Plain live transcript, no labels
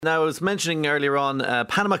Now, I was mentioning earlier on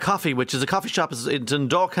Panama Coffee, which is a coffee shop in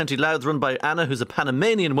Dundalk, County Louth, run by Anna, who's a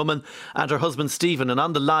Panamanian woman, and her husband Stephen. And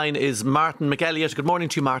on the line is Martin McElligott. Good morning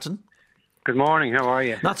to you, Martin. Good morning, how are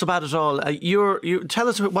you? Not so bad at all. You tell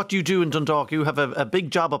us what you do in Dundalk. You have a big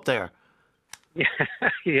job up there.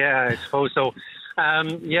 Yeah, I suppose so.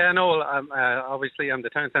 Obviously I'm the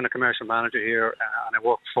town centre commercial manager here, and I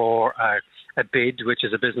work for a BID, which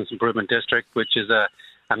is a business improvement district, which is a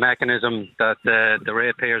mechanism that the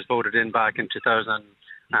ratepayers voted in back in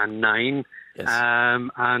 2009. Yes.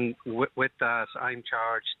 And with that, I'm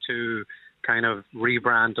charged to kind of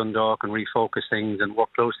rebrand Dundalk and refocus things and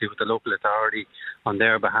work closely with the local authority on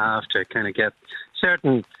their behalf to kind of get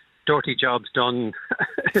certain dirty jobs done,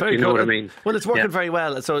 if you know what I mean. Well, it's working very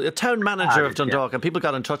well. So, a town manager of Dundalk, and people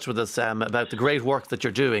got in touch with us about the great work that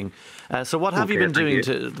you're doing. So, what have you been doing?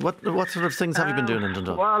 What sort of things have you been doing in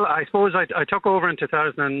Dundalk? Well, I suppose I took over in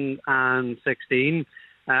 2016.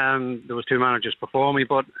 There was two managers before me,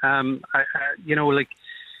 but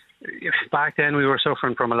back then we were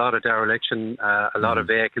suffering from a lot of dereliction, a lot of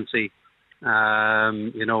vacancy.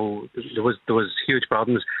 There was huge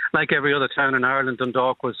problems. Like every other town in Ireland,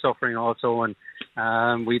 Dundalk was suffering also, and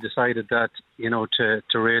we decided that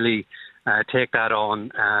to really take that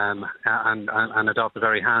on and adopt a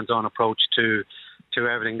very hands-on approach to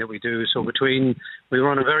everything that we do. So we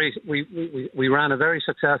ran a very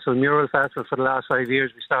successful mural festival for the last 5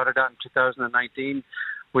 years. We started that in 2019,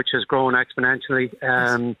 which has grown exponentially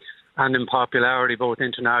and in popularity both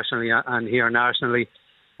internationally and here nationally.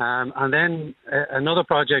 And then another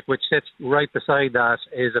project which sits right beside that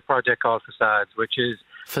is a project called Facades, which is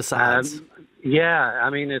Facades.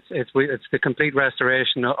 It's the complete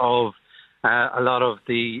restoration of a lot of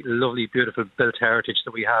the lovely, beautiful built heritage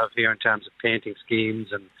that we have here in terms of painting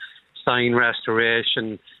schemes and sign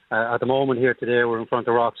restoration. At the moment here today, we're in front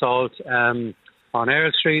of Rock Salt on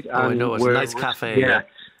Earl Street. I know, it's a nice cafe. Yeah.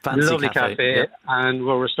 Fancy lovely cafe. Yeah. And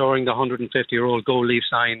we're restoring the 150-year-old gold leaf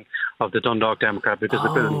sign of the Dundalk Democrat, because the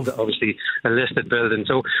building's obviously a listed building.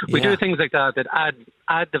 So we do things like that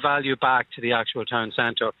add the value back to the actual town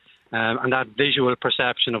centre, and that visual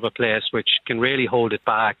perception of a place which can really hold it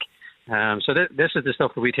back. So this is the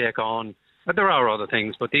stuff that we take on. But there are other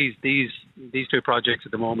things, but these two projects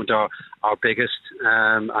at the moment are our biggest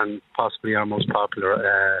and possibly our most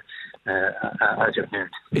popular. As you've heard.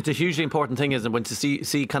 It's a hugely important thing, isn't it, when to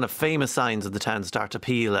see kind of famous signs of the town start to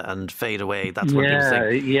peel and fade away. That's what you're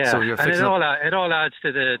saying. Yeah, so you're and it all adds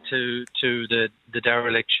to the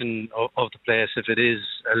dereliction of the place if it is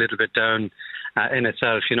a little bit down in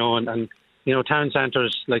itself, and town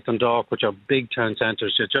centres like Dundalk, which are big town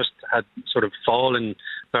centres, just had sort of fallen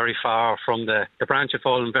very far from the branch had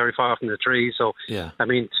fallen very far from the tree. So I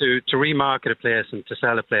mean, to remarket a place and to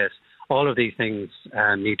sell a place, all of these things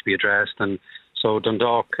need to be addressed, and so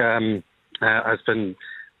Dundalk has been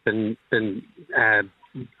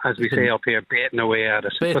as we say up here, baiting away at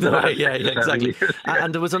it. Exactly.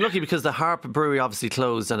 And it was unlucky because the Harp Brewery obviously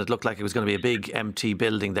closed, and it looked like it was going to be a big empty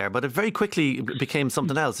building there, but it very quickly became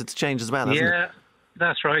something else. It's changed as well, hasn't it? Yeah.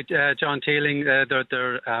 That's right, John Teeling. They're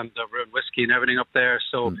brewing whiskey and everything up there.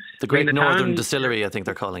 So the Great Northern Distillery, I think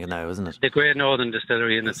they're calling it now, isn't it? The Great Northern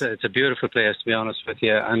Distillery, and it's a beautiful place, to be honest with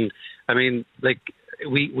you. And I mean, like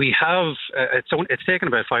we have it's taken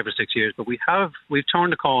about 5 or 6 years, but we've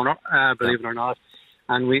turned the corner, believe it or not,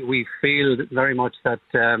 and we feel very much that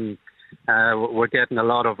we're getting a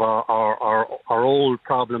lot of our old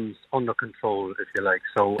problems under control, if you like.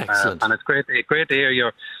 So and it's great to hear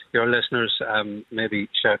your listeners maybe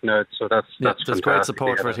shouting out. So that's there's great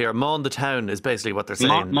support for it here. Maughan the town is basically what they're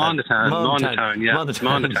saying. Maughan the town.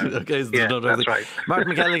 Okay, that's right.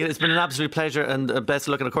 Martin McElligott, it's been an absolute pleasure, and best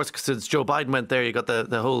of luck. And of course, since Joe Biden went there, you got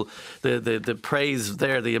the whole the praise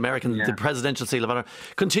there, the American the presidential seal of honour.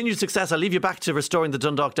 Continued success. I'll leave you back to restoring the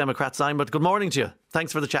Dundalk Democrat sign, but good morning to you.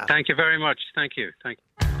 Thanks for the chat. Thank you very much. Thank you.